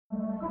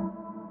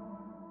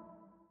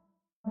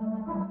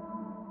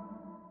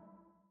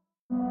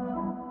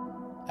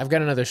I've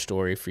got another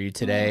story for you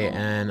today,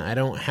 and I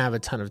don't have a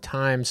ton of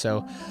time, so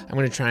I'm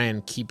going to try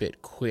and keep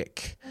it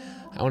quick.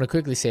 I want to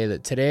quickly say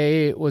that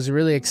today was a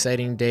really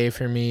exciting day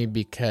for me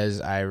because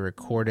I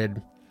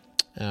recorded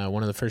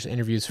one of the first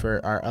interviews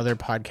for our other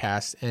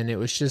podcast, and it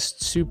was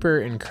just super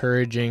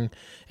encouraging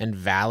and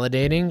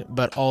validating,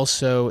 but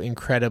also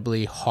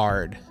incredibly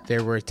hard.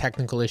 There were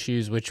technical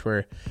issues which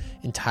were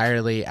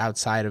entirely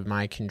outside of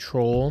my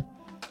control,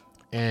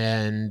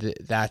 and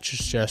that's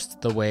just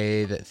the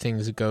way that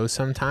things go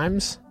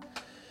sometimes.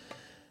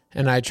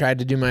 And I tried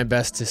to do my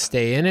best to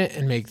stay in it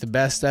and make the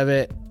best of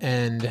it,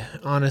 and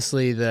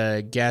honestly,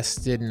 the guests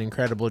did an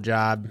incredible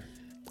job.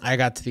 I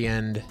got to the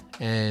end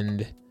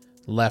and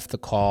left the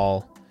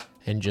call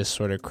and just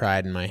sort of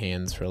cried in my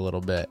hands for a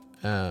little bit.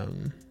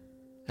 And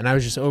I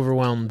was just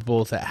overwhelmed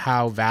both at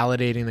how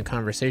validating the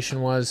conversation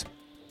was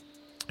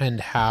and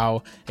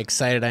how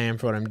excited I am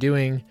for what I'm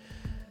doing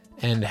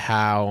and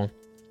how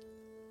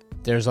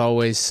there's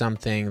always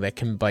something that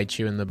can bite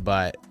you in the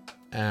butt.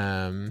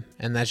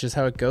 And that's just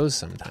how it goes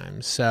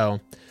sometimes. So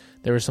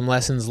there were some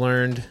lessons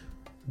learned,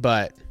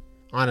 but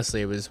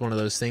honestly, it was one of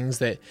those things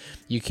that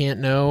you can't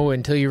know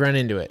until you run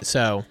into it.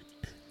 So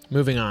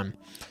moving on.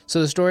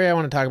 So the story I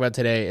want to talk about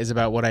today is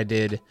about what I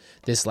did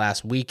this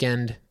last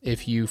weekend.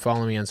 If you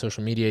follow me on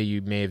social media,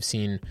 you may have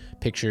seen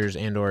pictures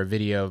and or a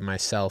video of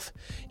myself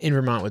in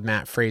Vermont with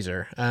Matt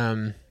Fraser.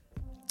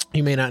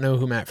 You may not know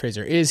who Matt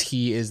Fraser is.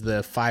 He is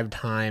the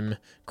 5-time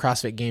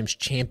CrossFit Games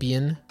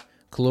champion,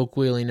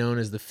 colloquially known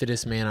as the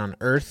fittest man on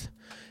earth,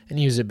 and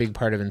he was a big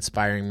part of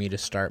inspiring me to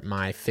start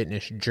my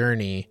fitness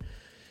journey.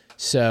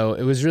 So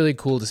it was really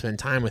cool to spend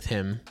time with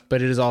him,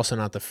 but it is also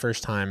not the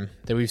first time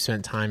that we've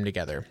spent time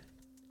together.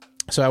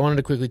 So I wanted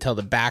to quickly tell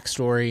the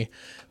backstory,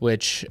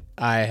 which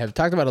I have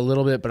talked about a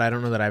little bit, but I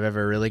don't know that I've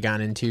ever really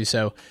gotten into.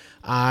 So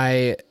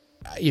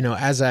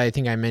as I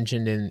think I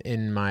mentioned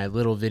in my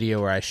little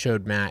video where I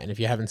showed Matt, and if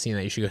you haven't seen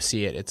that, you should go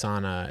see it. It's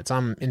on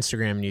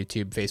Instagram,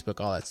 YouTube, Facebook,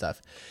 all that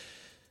stuff.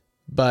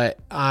 But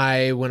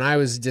when I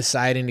was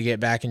deciding to get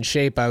back in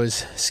shape, I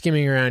was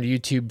skimming around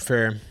YouTube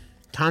for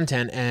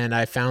content, and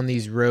I found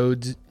these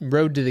Road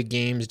to the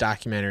Games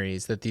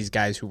documentaries that these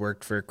guys who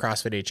worked for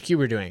CrossFit HQ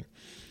were doing.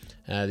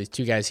 These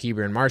two guys,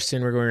 Heber and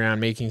Marston, were going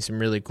around making some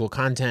really cool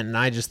content, and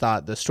I just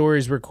thought the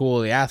stories were cool,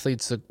 the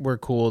athletes were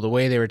cool, the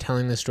way they were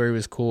telling the story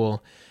was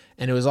cool,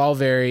 and it was all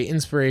very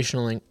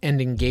inspirational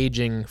and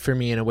engaging for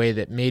me in a way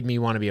that made me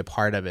want to be a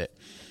part of it.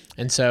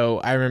 And so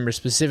I remember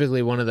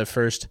specifically one of the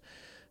first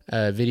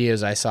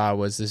videos I saw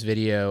was this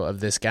video of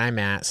this guy,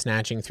 Matt,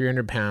 snatching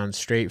 300 pounds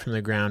straight from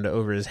the ground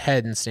over his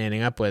head and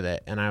standing up with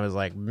it. And I was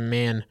like,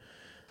 man,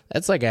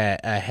 that's like a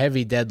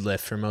heavy deadlift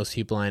for most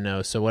people I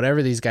know. So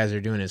whatever these guys are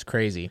doing is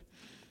crazy.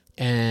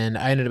 And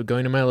I ended up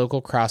going to my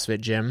local CrossFit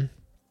gym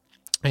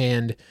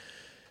and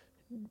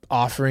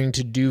offering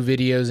to do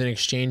videos in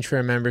exchange for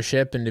a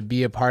membership and to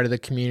be a part of the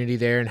community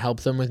there and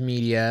help them with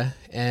media.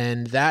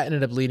 And that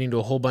ended up leading to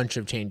a whole bunch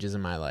of changes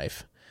in my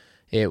life.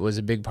 It was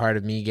a big part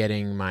of me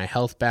getting my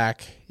health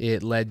back.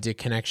 It led to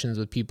connections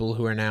with people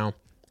who are now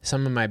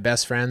some of my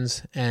best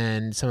friends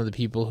and some of the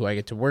people who I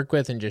get to work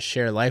with and just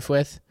share life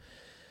with.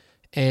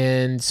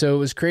 And so it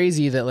was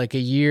crazy that like a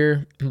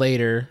year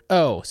later,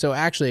 so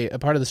actually a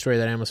part of the story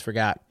that I almost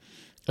forgot,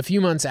 a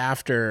few months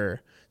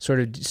after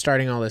sort of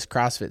starting all this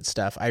CrossFit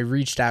stuff, I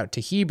reached out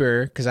to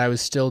Heber because I was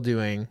still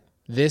doing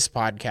this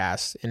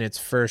podcast in its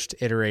first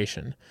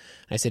iteration.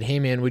 I said, hey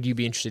man, would you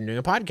be interested in doing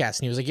a podcast?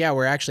 And he was like, yeah,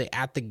 we're actually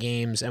at the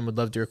games and would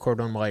love to record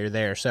one while you're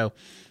there. So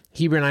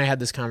Heber and I had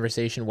this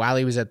conversation while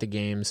he was at the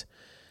games,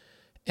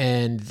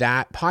 and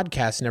that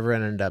podcast never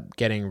ended up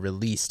getting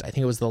released. I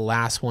think it was the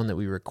last one that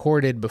we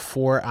recorded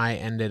before I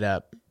ended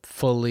up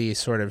fully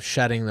sort of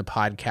shutting the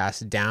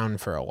podcast down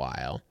for a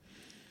while.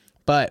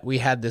 But we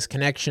had this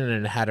connection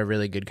and had a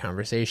really good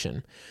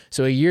conversation.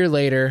 So a year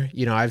later,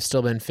 I've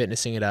still been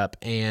fitnessing it up,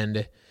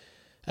 and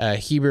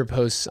Heber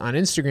posts on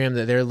Instagram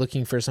that they're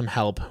looking for some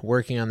help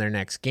working on their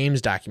next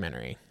games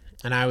documentary.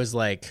 And I was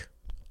like,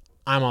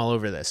 I'm all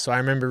over this. So I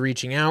remember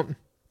reaching out,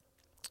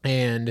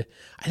 and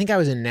I think I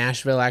was in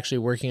Nashville actually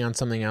working on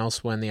something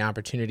else when the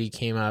opportunity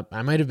came up.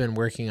 I might have been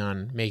working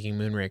on making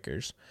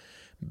Moonrakers,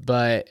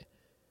 but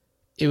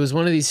it was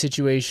one of these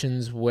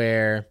situations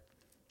where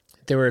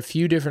there were a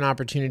few different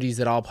opportunities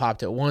that all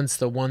popped at once.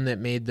 The one that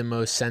made the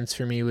most sense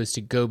for me was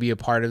to go be a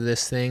part of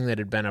this thing that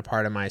had been a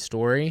part of my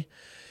story.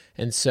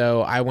 And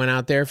so I went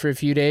out there for a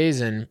few days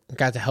and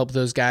got to help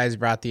those guys,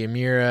 brought the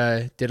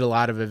Amira, did a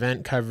lot of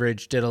event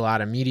coverage, did a lot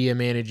of media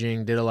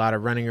managing, did a lot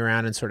of running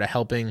around and sort of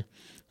helping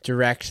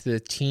direct the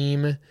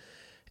team.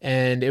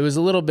 And it was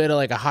a little bit of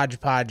like a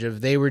hodgepodge of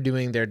they were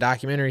doing their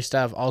documentary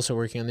stuff, also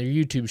working on their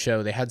YouTube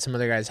show. They had some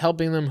other guys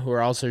helping them who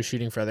were also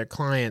shooting for other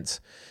clients.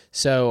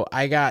 So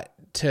I got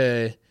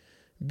to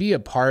be a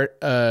part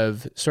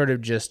of sort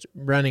of just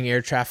running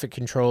air traffic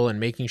control and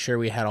making sure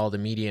we had all the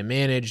media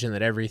managed and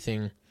that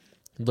everything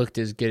looked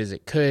as good as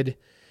it could.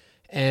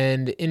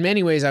 And in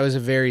many ways, I was a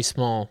very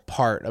small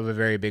part of a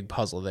very big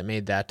puzzle that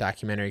made that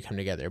documentary come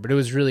together. But it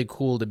was really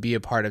cool to be a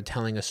part of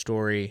telling a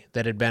story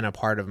that had been a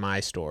part of my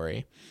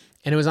story.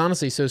 And it was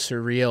honestly so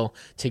surreal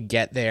to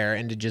get there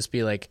and to just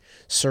be like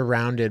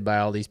surrounded by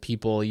all these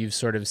people you've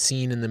sort of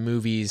seen in the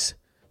movies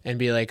and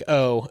be like,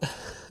 oh,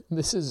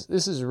 this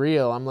is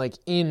real. I'm like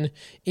in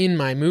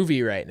my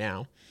movie right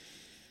now.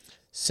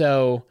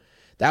 So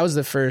that was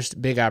the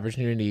first big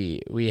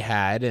opportunity we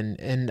had.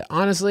 And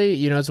honestly,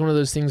 you know, it's one of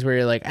those things where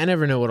you're like, I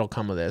never know what'll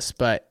come of this,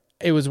 but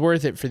it was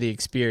worth it for the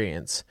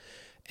experience.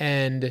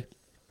 And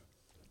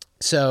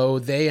so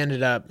they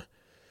ended up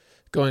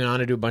going on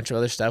to do a bunch of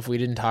other stuff. We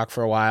didn't talk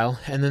for a while.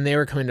 And then they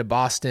were coming to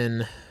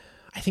Boston,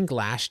 I think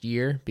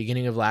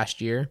beginning of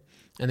last year.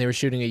 And they were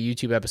shooting a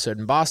YouTube episode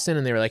in Boston.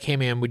 And they were like, hey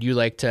man, would you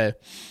like to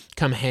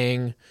come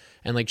hang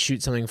and like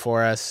shoot something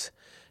for us?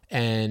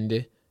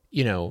 And,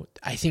 you know,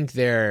 I think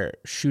their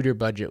shooter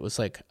budget was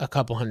like a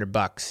couple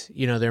 $100.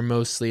 You know, they're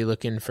mostly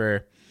looking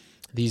for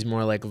these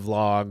more like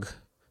vlog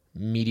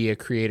media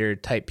creator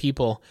type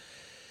people.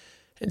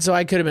 And so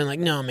I could have been like,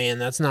 no, man,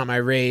 that's not my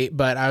rate.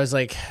 But I was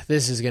like,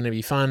 this is going to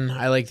be fun.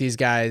 I like these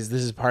guys.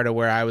 This is part of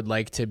where I would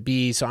like to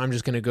be. So I'm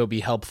just going to go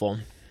be helpful.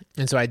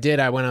 And so I did.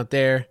 I went out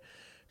there,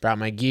 brought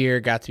my gear,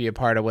 got to be a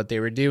part of what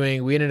they were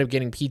doing. We ended up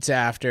getting pizza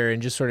after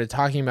and just sort of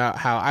talking about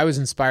how I was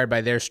inspired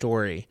by their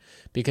story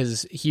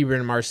because Heber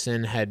and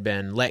Marston had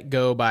been let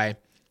go by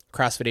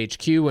CrossFit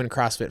HQ when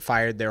CrossFit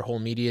fired their whole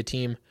media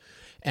team.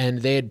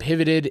 And they had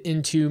pivoted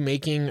into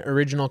making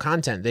original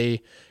content.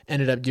 They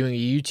ended up doing a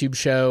YouTube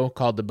show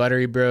called The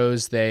Buttery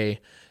Bros. They,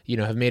 you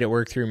know, have made it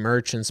work through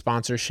merch and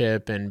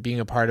sponsorship and being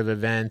a part of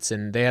events.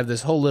 And they have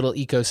this whole little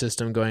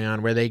ecosystem going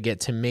on where they get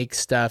to make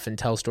stuff and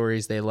tell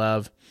stories they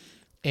love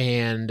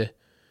and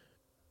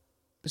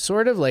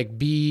sort of like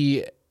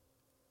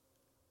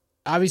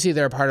obviously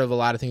they're a part of a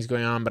lot of things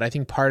going on, but I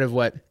think part of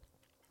what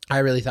I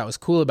really thought was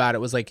cool about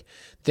it was like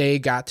they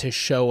got to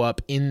show up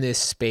in this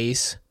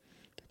space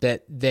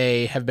that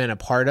they have been a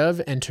part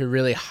of and to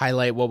really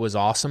highlight what was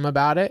awesome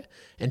about it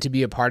and to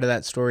be a part of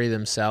that story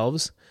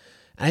themselves.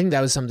 I think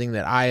that was something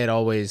that I had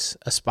always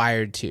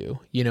aspired to.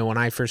 You know, when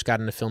I first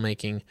got into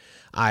filmmaking,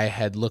 I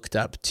had looked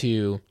up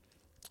to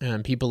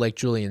people like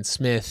Julian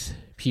Smith,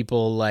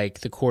 people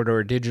like the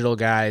Corridor Digital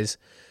guys.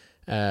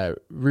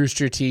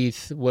 Rooster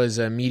Teeth was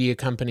a media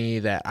company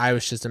that I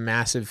was just a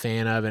massive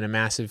fan of and a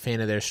massive fan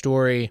of their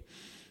story.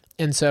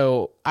 And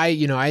so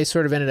I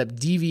sort of ended up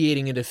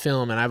deviating into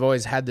film, and I've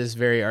always had this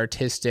very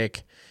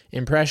artistic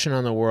impression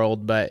on the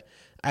world, but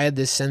I had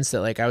this sense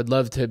that like I would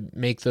love to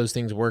make those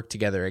things work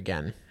together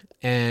again.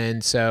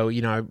 And so,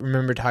 you know, I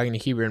remember talking to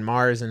Heber and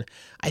Mars, and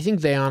I think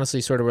they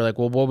honestly sort of were like,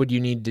 well, what would we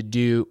need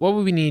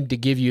to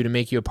give you to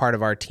make you a part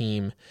of our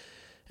team?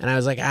 And I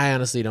was like, I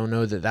honestly don't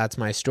know that that's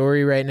my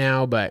story right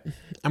now, but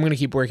I'm going to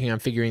keep working on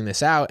figuring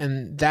this out.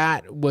 And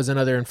that was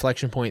another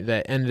inflection point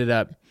that ended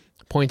up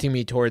pointing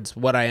me towards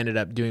what I ended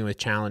up doing with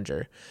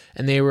Challenger.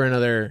 And they were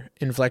another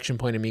inflection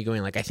point of me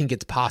going like, I think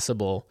it's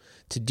possible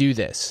to do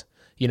this.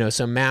 You know,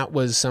 so Matt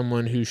was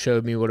someone who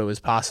showed me what it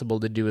was possible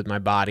to do with my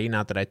body.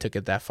 Not that I took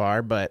it that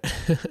far, but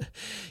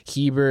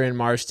Heber and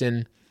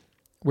Marston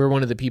were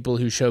one of the people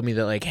who showed me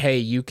that like, hey,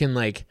 you can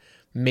like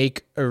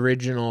make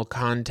original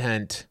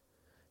content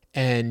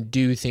and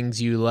do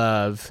things you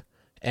love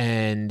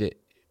and,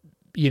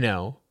 you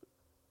know,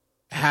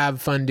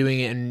 have fun doing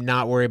it and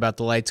not worry about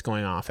the lights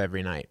going off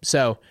every night.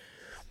 So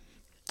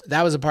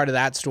that was a part of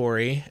that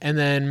story. And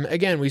then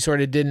again, we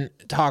sort of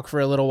didn't talk for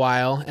a little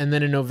while. And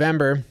then in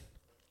November,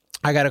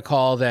 I got a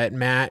call that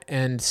Matt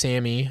and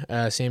Sammy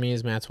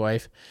is Matt's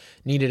wife,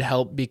 needed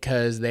help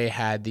because they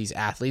had these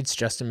athletes,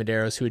 Justin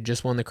Medeiros, who had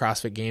just won the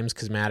CrossFit Games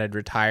because Matt had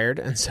retired.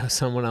 And so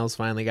someone else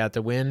finally got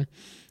the win.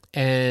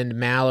 And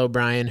Mal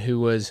O'Brien, who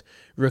was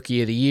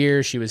Rookie of the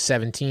Year, she was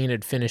 17,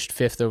 had finished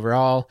 5th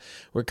overall.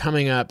 We're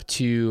coming up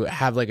to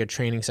have like a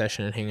training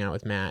session and hang out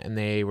with Matt. And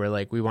they were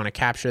like, we want to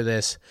capture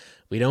this.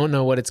 We don't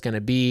know what it's going to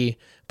be,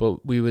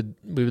 but we would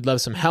love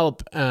some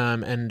help.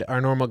 And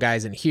our normal guy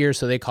isn't here.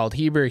 So they called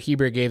Heber.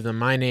 Heber gave them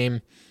my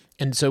name.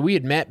 And so we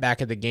had met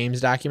back at the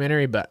Games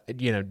documentary, but,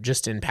 you know,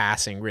 just in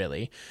passing,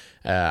 really.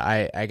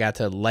 I got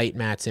to light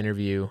Matt's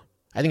interview.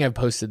 I think I've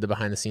posted the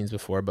behind the scenes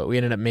before, but we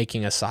ended up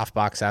making a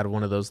softbox out of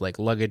one of those like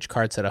luggage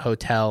carts at a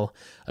hotel,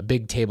 a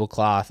big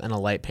tablecloth, and a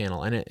light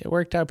panel. And it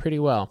worked out pretty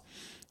well.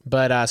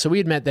 But so we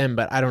had met them,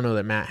 but I don't know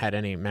that Matt had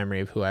any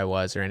memory of who I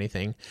was or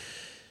anything.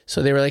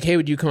 So they were like, hey,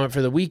 would you come up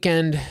for the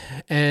weekend?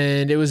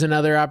 And it was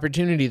another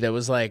opportunity that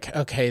was like,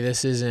 okay,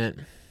 this isn't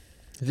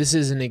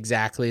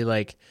exactly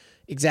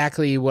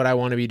what I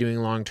want to be doing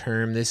long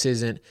term. This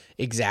isn't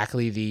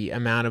exactly the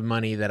amount of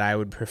money that I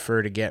would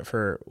prefer to get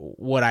for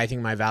what I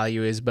think my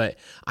value is, but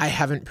I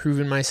haven't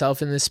proven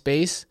myself in this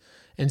space.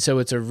 And so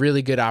it's a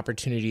really good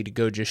opportunity to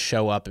go just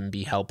show up and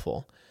be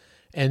helpful.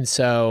 And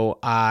so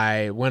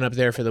I went up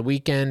there for the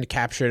weekend,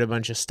 captured a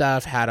bunch of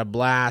stuff, had a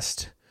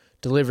blast,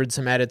 delivered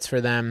some edits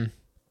for them,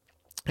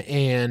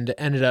 and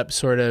ended up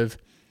sort of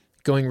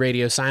going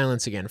radio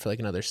silence again for like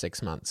another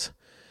 6 months.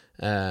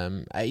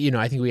 I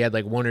think we had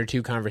like 1 or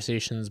 2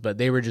 conversations, but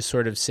they were just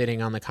sort of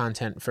sitting on the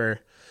content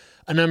for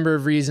a number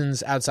of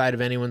reasons outside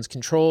of anyone's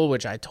control,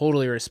 which I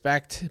totally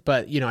respect.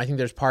 But, I think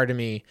there's part of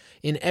me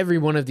in every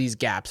one of these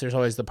gaps. There's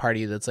always the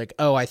party that's like,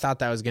 oh, I thought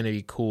that was going to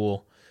be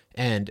cool.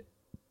 And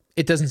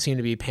it doesn't seem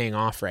to be paying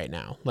off right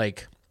now.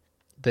 Like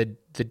the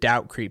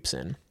doubt creeps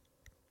in.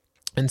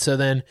 And so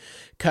then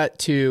cut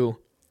to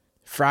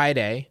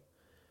Friday,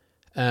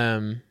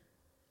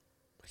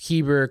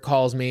 Heber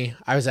calls me.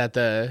 I was at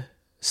the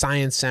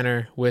science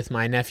center with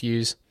my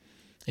nephews,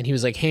 and he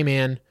was like, hey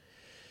man,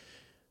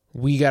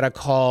 we got a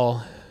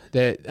call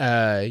that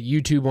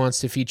YouTube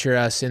wants to feature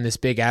us in this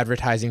big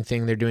advertising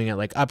thing they're doing at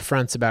like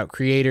upfronts about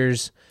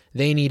creators.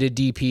 They need a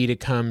DP to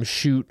come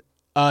shoot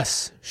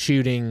us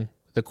shooting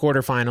the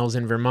quarterfinals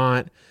in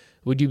Vermont.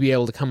 Would you be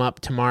able to come up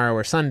tomorrow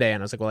or Sunday?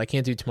 And I was like, well, I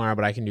can't do tomorrow,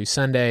 but I can do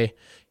Sunday.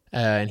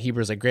 And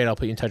Heber's like, great, I'll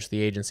put you in touch with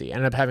the agency. I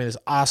ended up having this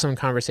awesome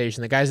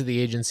conversation. The guys at the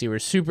agency were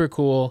super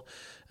cool,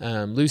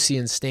 Lucy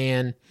and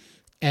Stan.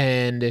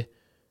 And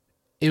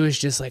it was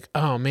just like,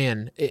 oh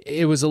man,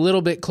 it was a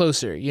little bit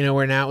closer,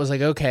 where now it was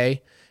like,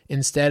 okay,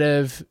 instead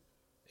of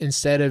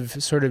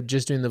sort of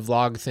just doing the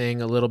vlog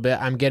thing a little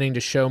bit, I'm getting to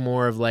show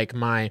more of like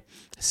my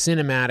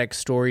cinematic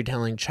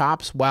storytelling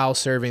chops while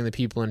serving the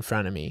people in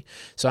front of me.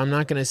 So I'm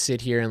not going to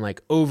sit here and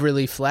like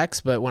overly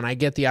flex, but when I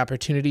get the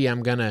opportunity,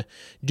 I'm going to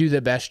do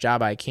the best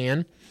job I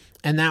can.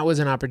 And that was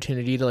an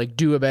opportunity to like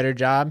do a better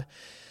job.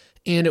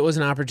 And it was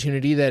an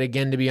opportunity that,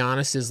 again, to be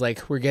honest, is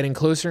like we're getting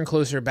closer and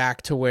closer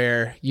back to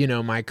where,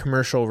 my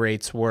commercial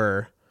rates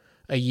were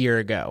a year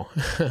ago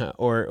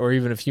or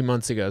even a few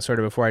months ago, sort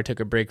of before I took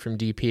a break from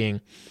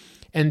DPing.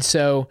 And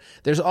so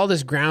there's all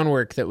this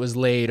groundwork that was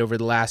laid over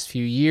the last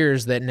few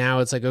years that now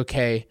it's like,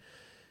 okay,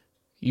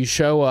 you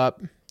show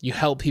up, you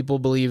help people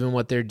believe in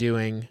what they're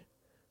doing.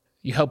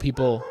 You help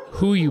people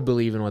who you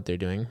believe in what they're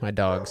doing. My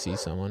dog sees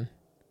someone.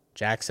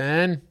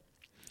 Jackson.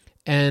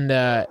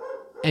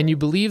 And you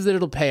believe that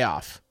it'll pay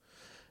off.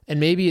 And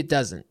maybe it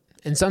doesn't.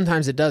 And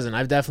sometimes it doesn't.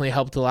 I've definitely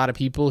helped a lot of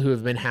people who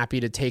have been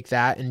happy to take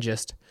that and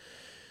just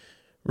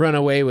run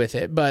away with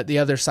it. But the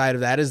other side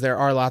of that is there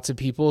are lots of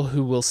people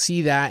who will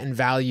see that and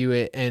value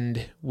it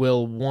and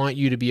will want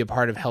you to be a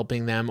part of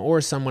helping them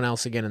or someone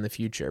else again in the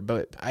future.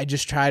 But I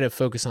just try to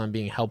focus on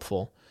being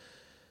helpful.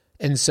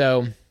 And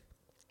so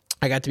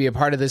I got to be a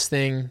part of this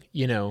thing,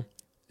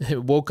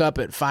 woke up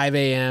at 5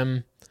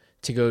 a.m.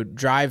 to go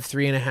drive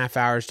 3.5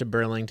 hours to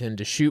Burlington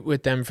to shoot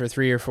with them for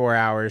 3 or 4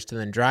 hours to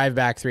then drive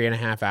back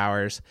 3.5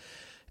 hours.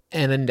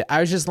 And I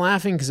was just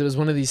laughing because it was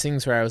one of these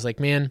things where I was like,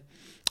 man,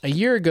 a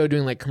year ago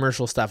doing like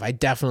commercial stuff, I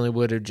definitely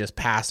would have just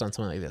passed on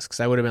something like this because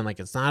I would have been like,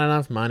 it's not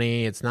enough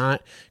money. It's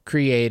not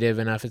creative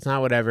enough. It's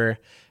not whatever.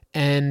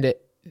 And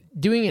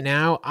doing it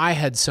now, I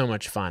had so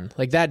much fun.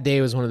 Like that day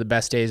was one of the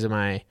best days of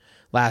my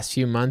last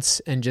few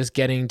months, and just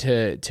getting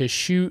to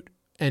shoot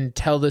and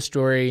tell the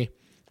story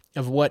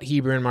of what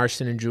Heber and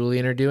Marston and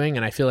Julian are doing.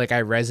 And I feel like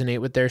I resonate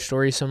with their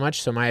story so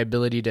much. So my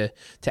ability to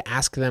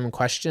ask them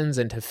questions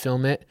and to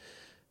film it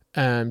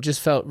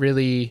just felt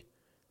really,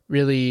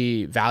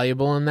 really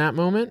valuable in that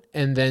moment.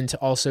 And then to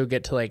also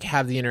get to like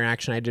have the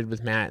interaction I did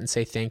with Matt and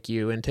say thank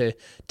you, and to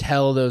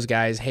tell those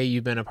guys, hey,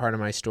 you've been a part of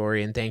my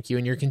story and thank you.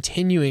 And you're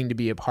continuing to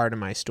be a part of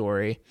my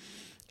story.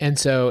 And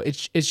so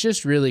it's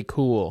just really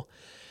cool.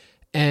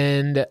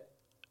 And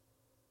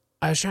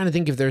I was trying to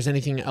think if there's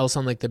anything else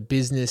on like the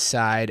business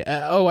side.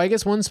 I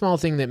guess one small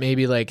thing that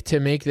maybe like to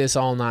make this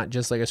all not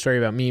just like a story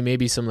about me,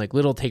 maybe some like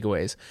little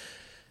takeaways.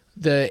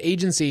 The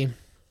agency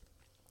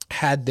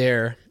had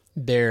their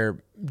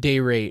day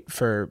rate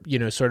for,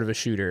 sort of a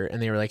shooter.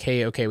 And they were like,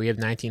 hey, okay, we have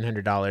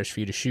 $1,900 for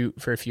you to shoot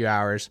for a few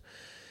hours.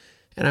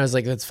 And I was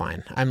like, that's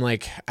fine. I'm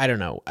like, I don't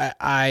know.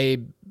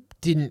 I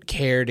didn't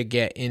care to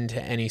get into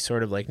any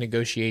sort of like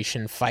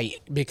negotiation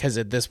fight because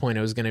at this point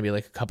it was going to be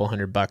like a couple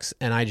 $100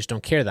 and I just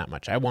don't care that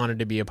much. I wanted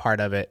to be a part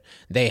of it.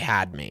 They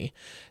had me.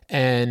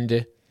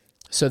 And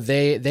so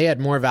they had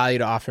more value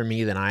to offer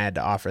me than I had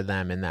to offer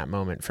them in that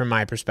moment from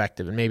my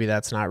perspective. And maybe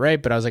that's not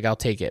right, but I was like, I'll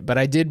take it. But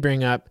I did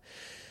bring up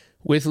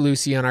with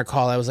Lucy on our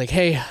call, I was like,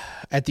 hey,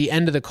 at the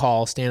end of the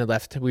call, Stan had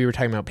left, we were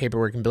talking about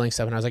paperwork and billing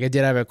stuff. And I was like, I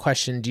did have a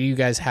question. Do you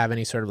guys have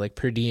any sort of like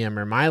per diem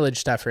or mileage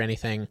stuff or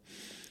anything?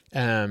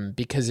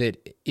 Because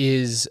it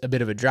is a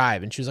bit of a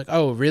drive. And she was like,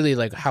 oh, really?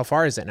 Like, how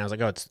far is it? And I was like,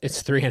 oh,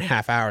 it's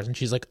 3.5 hours. And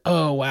she's like,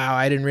 oh, wow,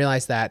 I didn't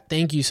realize that.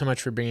 Thank you so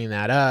much for bringing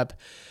that up.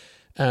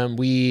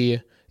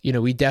 We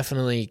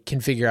definitely can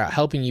figure out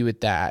helping you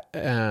with that.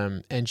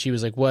 And she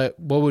was like, what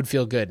would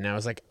feel good? And I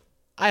was like,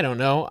 I don't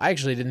know. I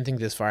actually didn't think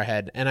this far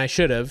ahead, and I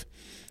should have,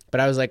 but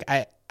I was like,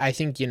 I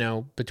think,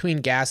 between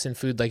gas and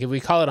food, like if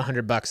we call it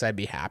 $100, I'd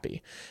be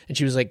happy. And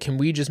she was like, can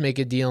we just make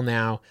a deal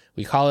now?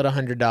 We call it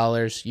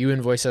 $100. You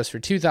invoice us for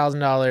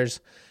 $2,000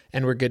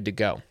 and we're good to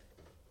go.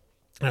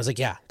 And I was like,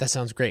 yeah, that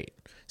sounds great.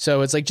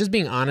 So it's like just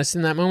being honest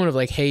in that moment of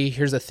like, hey,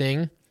 here's a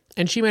thing.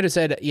 And she might have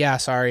said, yeah,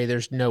 sorry,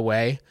 there's no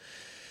way.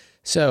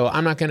 So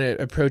I'm not going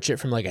to approach it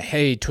from like a,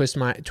 hey, twist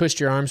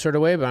your arm sort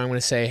of way, but I'm going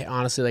to say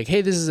honestly, like,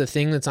 hey, this is a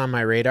thing that's on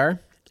my radar.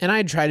 And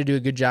I try to do a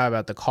good job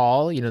about the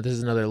call. This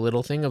is another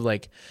little thing of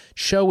like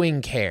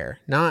showing care,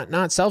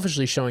 not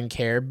selfishly showing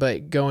care,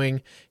 but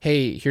going,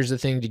 hey, here's the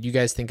thing. Did you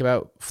guys think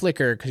about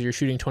flicker because you're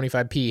shooting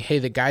 25p? Hey,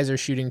 the guys are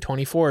shooting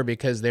 24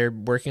 because they're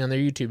working on their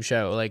YouTube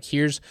show. Like,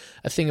 here's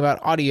a thing about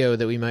audio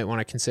that we might want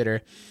to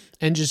consider.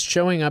 And just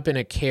showing up in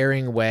a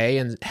caring way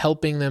and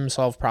helping them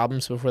solve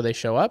problems before they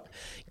show up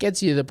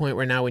gets you to the point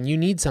where now when you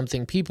need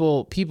something,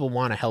 people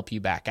want to help you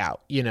back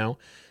out,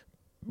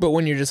 But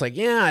when you're just like,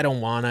 yeah, I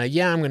don't want to,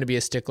 yeah, I'm going to be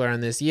a stickler on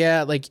this.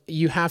 Yeah, like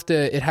it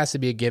has to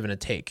be a give and a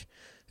take.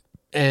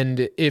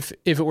 And if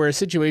it were a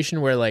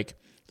situation where like,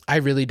 I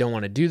really don't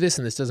want to do this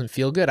and this doesn't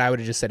feel good, I would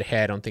have just said,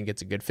 hey, I don't think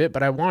it's a good fit,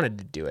 but I wanted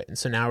to do it. And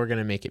so now we're going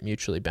to make it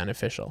mutually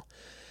beneficial.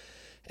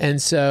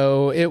 And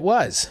so it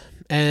was.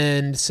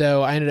 And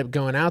so I ended up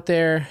going out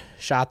there,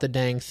 shot the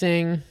dang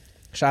thing,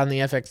 shot on the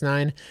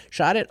FX9,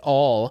 shot it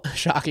all,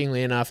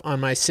 shockingly enough, on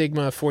my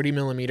Sigma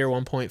 40mm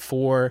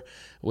 1.4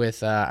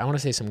 with, I want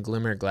to say some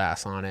glimmer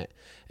glass on it.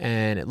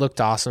 And it looked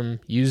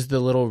awesome. Used the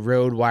little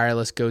Rode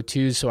wireless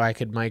Go-2 so I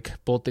could mic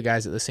both the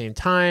guys at the same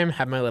time,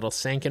 have my little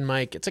Sanken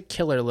mic. It's a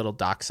killer little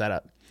dock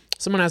setup.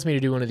 Someone asked me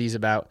to do one of these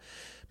about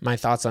my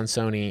thoughts on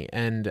Sony,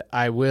 and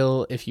I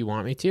will if you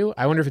want me to.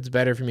 I wonder if it's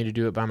better for me to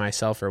do it by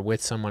myself or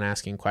with someone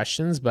asking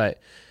questions, but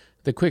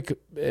the quick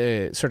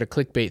sort of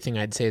clickbait thing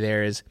I'd say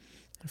there is,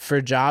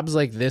 for jobs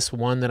like this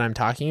one that I'm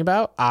talking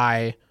about,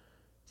 I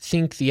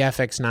think the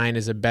FX9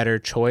 is a better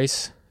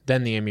choice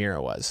than the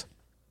Amira was.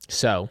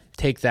 So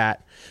take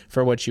that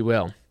for what you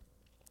will.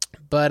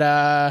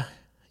 But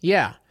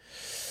yeah.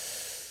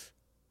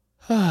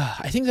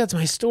 I think that's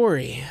my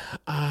story.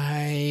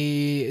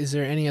 Is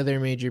there any other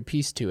major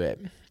piece to it?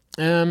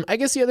 I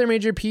guess the other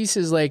major piece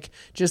is like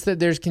just that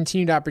there's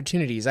continued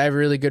opportunities. I have a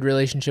really good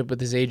relationship with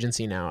this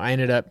agency now. I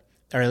ended up,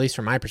 or at least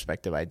from my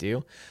perspective, I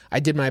do. I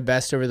did my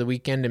best over the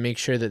weekend to make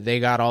sure that they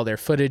got all their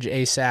footage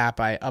ASAP.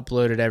 I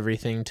uploaded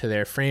everything to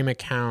their Frame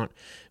account.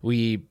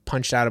 We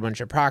punched out a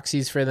bunch of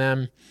proxies for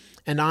them.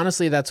 And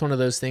honestly, that's one of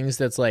those things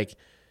that's like,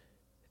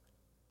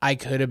 I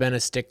could have been a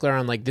stickler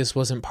on like, this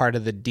wasn't part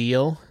of the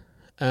deal.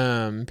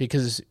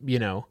 Because,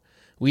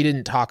 we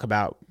didn't talk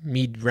about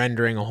me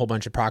rendering a whole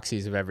bunch of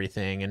proxies of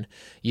everything. And,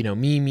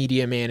 me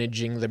media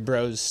managing the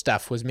bros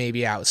stuff was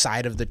maybe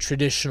outside of the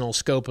traditional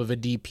scope of a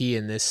DP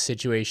in this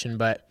situation.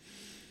 But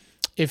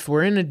if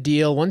we're in a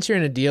deal, once you're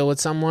in a deal with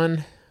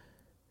someone,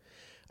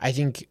 I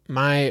think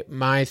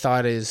my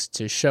thought is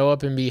to show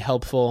up and be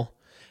helpful.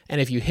 And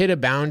if you hit a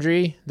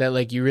boundary that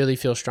like you really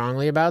feel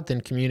strongly about,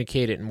 then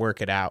communicate it and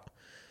work it out.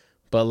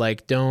 But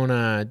like,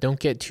 don't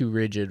get too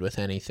rigid with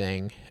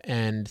anything,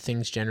 and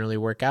things generally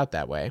work out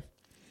that way.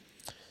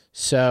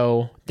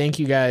 So thank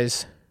you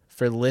guys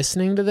for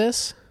listening to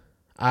this.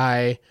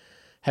 I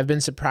have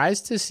been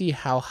surprised to see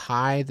how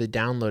high the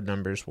download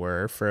numbers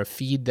were for a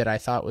feed that I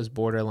thought was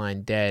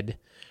borderline dead,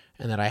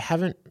 and that I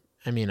haven't.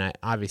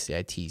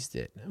 I teased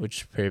it,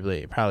 which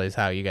probably is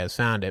how you guys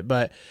found it.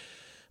 But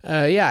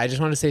yeah, I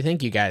just want to say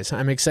thank you guys.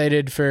 I'm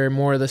excited for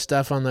more of the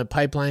stuff on the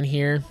pipeline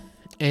here.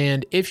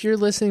 And if you're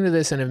listening to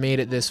this and have made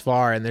it this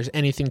far and there's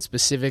anything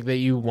specific that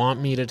you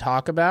want me to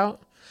talk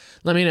about,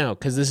 let me know,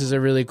 because this is a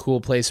really cool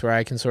place where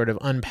I can sort of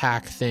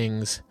unpack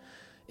things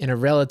in a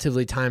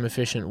relatively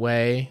time-efficient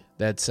way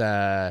that's,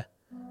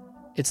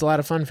 it's a lot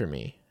of fun for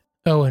me.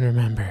 Oh, and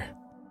remember,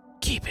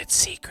 keep it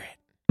secret.